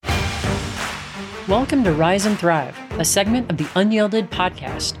Welcome to Rise and Thrive, a segment of the Unyielded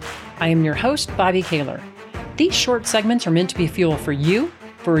podcast. I am your host, Bobby Kaler. These short segments are meant to be fuel for you,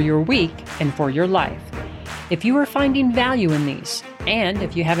 for your week, and for your life. If you are finding value in these, and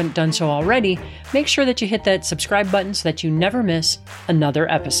if you haven't done so already, make sure that you hit that subscribe button so that you never miss another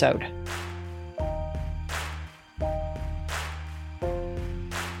episode.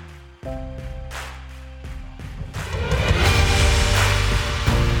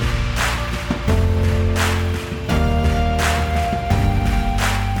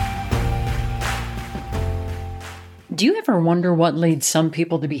 Do you ever wonder what leads some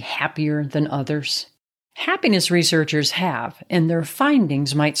people to be happier than others? Happiness researchers have, and their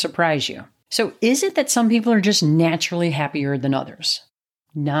findings might surprise you. So is it that some people are just naturally happier than others?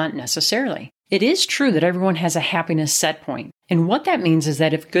 Not necessarily. It is true that everyone has a happiness set point. And what that means is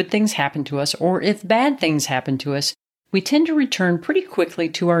that if good things happen to us or if bad things happen to us, we tend to return pretty quickly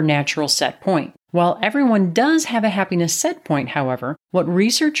to our natural set point. While everyone does have a happiness set point, however, what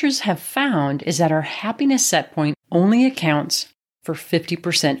researchers have found is that our happiness set point only accounts for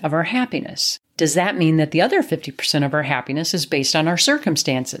 50% of our happiness. Does that mean that the other 50% of our happiness is based on our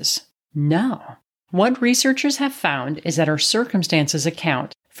circumstances? No. What researchers have found is that our circumstances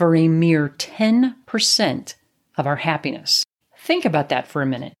account for a mere 10% of our happiness. Think about that for a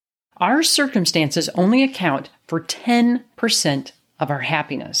minute. Our circumstances only account for 10% of our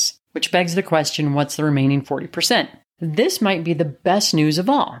happiness, which begs the question, what's the remaining 40%? This might be the best news of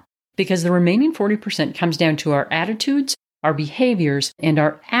all, because the remaining 40% comes down to our attitudes, our behaviors, and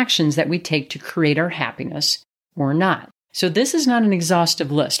our actions that we take to create our happiness or not. So this is not an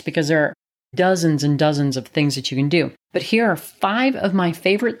exhaustive list because there are dozens and dozens of things that you can do. But here are 5 of my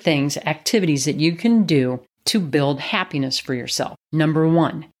favorite things, activities that you can do to build happiness for yourself. Number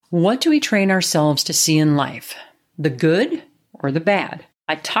 1, what do we train ourselves to see in life? The good or the bad?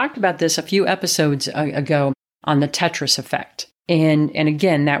 I talked about this a few episodes ago on the Tetris effect. And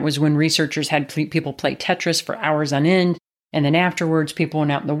again, that was when researchers had people play Tetris for hours on end. And then afterwards, people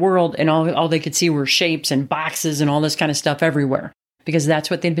went out in the world and all they could see were shapes and boxes and all this kind of stuff everywhere, because that's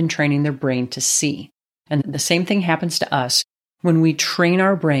what they'd been training their brain to see. And the same thing happens to us when we train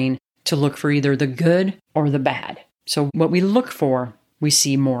our brain to look for either the good or the bad. So what we look for, we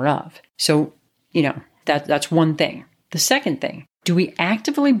see more of. So, that's one thing. The second thing, do we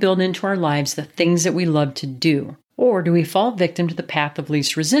actively build into our lives the things that we love to do? Or do we fall victim to the path of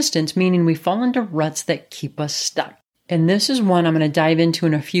least resistance, meaning we fall into ruts that keep us stuck? And this is one I'm going to dive into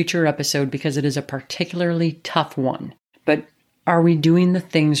in a future episode because it is a particularly tough one. But are we doing the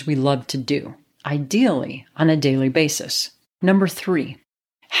things we love to do? Ideally, on a daily basis. Number 3,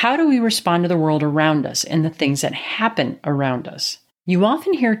 how do we respond to the world around us and the things that happen around us? You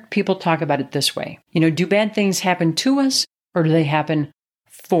often hear people talk about it this way. Do bad things happen to us or do they happen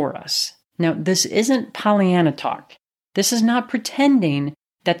for us? Now, this isn't Pollyanna talk. This is not pretending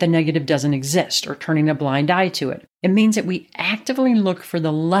that the negative doesn't exist or turning a blind eye to it. It means that we actively look for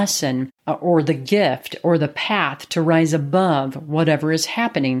the lesson or the gift or the path to rise above whatever is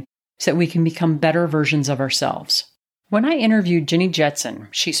happening so that we can become better versions of ourselves. When I interviewed Jenny Jetson,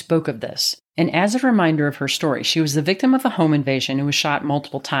 she spoke of this. And as a reminder of her story, she was the victim of a home invasion and was shot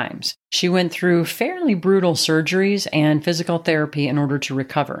multiple times. She went through fairly brutal surgeries and physical therapy in order to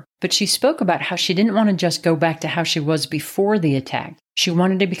recover. But she spoke about how she didn't want to just go back to how she was before the attack. She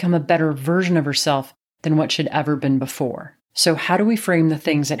wanted to become a better version of herself than what she'd ever been before. So how do we frame the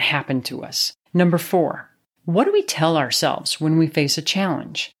things that happen to us? Number 4, what do we tell ourselves when we face a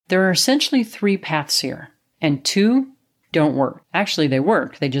challenge? There are essentially 3 paths here, and 2 don't work. Actually, they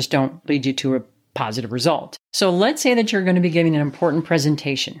work. They just don't lead you to a positive result. So let's say that you're going to be giving an important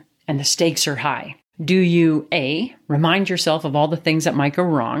presentation and the stakes are high. Do you, A, remind yourself of all the things that might go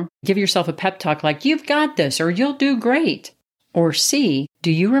wrong, give yourself a pep talk like, you've got this, or you'll do great? Or C,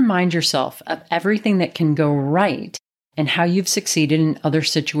 do you remind yourself of everything that can go right and how you've succeeded in other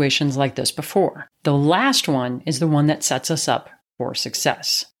situations like this before? The last one is the one that sets us up for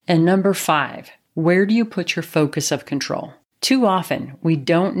success. And number 5, where do you put your focus of control? Too often, we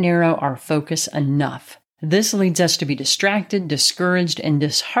don't narrow our focus enough. This leads us to be distracted, discouraged, and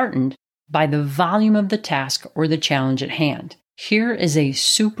disheartened by the volume of the task or the challenge at hand. Here is a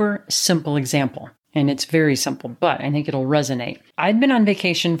super simple example, and it's very simple, but I think it'll resonate. I've been on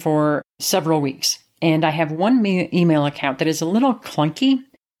vacation for several weeks, and I have one email account that is a little clunky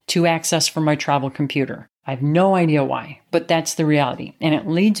to access from my travel computer. I have no idea why, but that's the reality, and it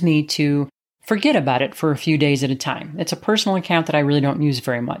leads me to forget about it for a few days at a time. It's a personal account that I really don't use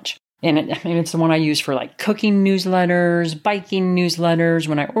very much. And it's the one I use for like cooking newsletters, biking newsletters,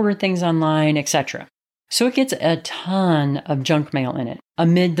 when I order things online, etc. So it gets a ton of junk mail in it,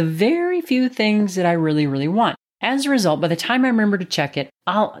 amid the very few things that I really, really want. As a result, by the time I remember to check it,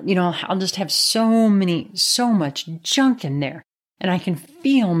 I'll just have so much junk in there. And I can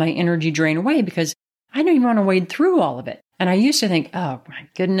feel my energy drain away because I don't even want to wade through all of it. And I used to think, oh my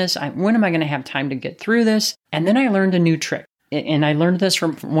goodness, when am I going to have time to get through this? And then I learned a new trick. And I learned this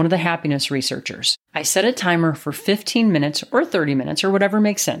from one of the happiness researchers. I set a timer for 15 minutes or 30 minutes or whatever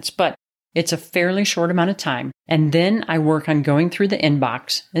makes sense, but it's a fairly short amount of time. And then I work on going through the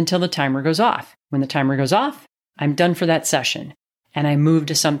inbox until the timer goes off. When the timer goes off, I'm done for that session and I move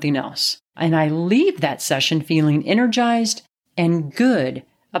to something else. And I leave that session feeling energized and good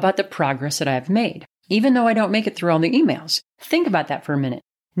about the progress that I've made, even though I don't make it through all the emails. Think about that for a minute.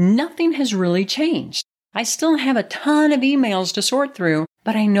 Nothing has really changed. I still have a ton of emails to sort through,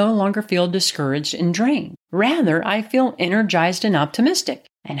 but I no longer feel discouraged and drained. Rather, I feel energized and optimistic.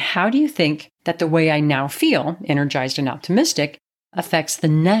 And how do you think that the way I now feel, energized and optimistic, affects the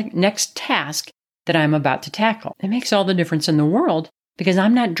next task that I'm about to tackle? It makes all the difference in the world because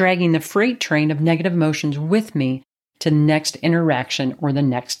I'm not dragging the freight train of negative emotions with me to the next interaction or the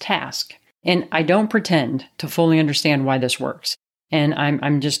next task. And I don't pretend to fully understand why this works. And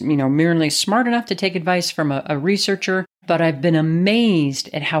I'm just, merely smart enough to take advice from a researcher, but I've been amazed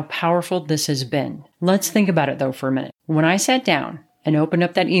at how powerful this has been. Let's think about it though for a minute. When I sat down and opened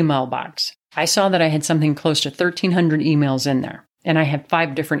up that email box, I saw that I had something close to 1,300 emails in there. And I had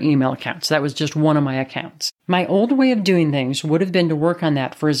 5 different email accounts. That was just one of my accounts. My old way of doing things would have been to work on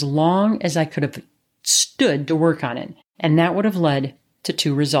that for as long as I could have stood to work on it. And that would have led to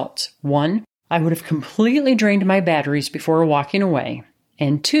 2 results. 1, I would have completely drained my batteries before walking away.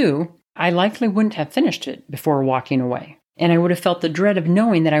 And 2, I likely wouldn't have finished it before walking away. And I would have felt the dread of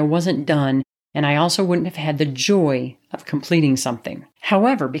knowing that I wasn't done. And I also wouldn't have had the joy of completing something.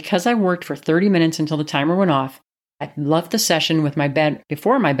 However, because I worked for 30 minutes until the timer went off, I left the session with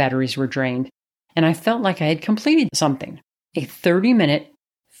before my batteries were drained, and I felt like I had completed something. A 30-minute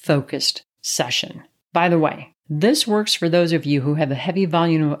focused session. By the way, this works for those of you who have a heavy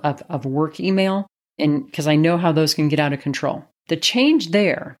volume of work email, and because I know how those can get out of control. The change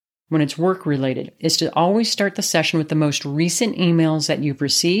there, when it's work-related, is to always start the session with the most recent emails that you've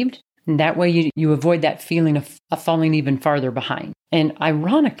received, and that way you avoid that feeling of falling even farther behind. And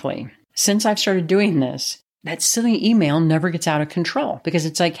ironically, since I've started doing this, that silly email never gets out of control because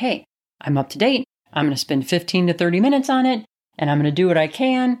it's like, hey, I'm up to date. I'm going to spend 15 to 30 minutes on it and I'm going to do what I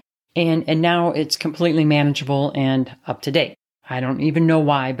can. And now it's completely manageable and up to date. I don't even know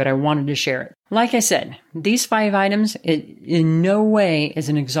why, but I wanted to share it. Like I said, these 5 items, it in no way is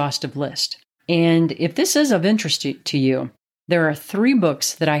an exhaustive list. And if this is of interest to you, there are 3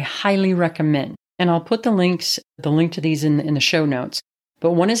 books that I highly recommend. And I'll put the link to these in the show notes.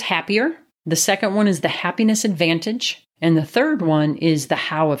 But one is Happier. The second one is The Happiness Advantage. And the third one is The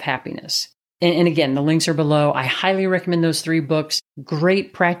How of Happiness. And again, the links are below. I highly recommend those 3 books.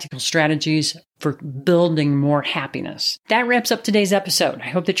 Great practical strategies for building more happiness. That wraps up today's episode. I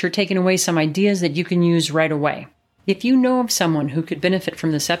hope that you're taking away some ideas that you can use right away. If you know of someone who could benefit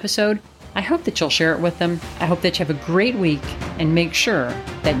from this episode, I hope that you'll share it with them. I hope that you have a great week and make sure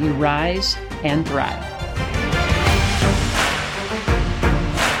that you rise and thrive.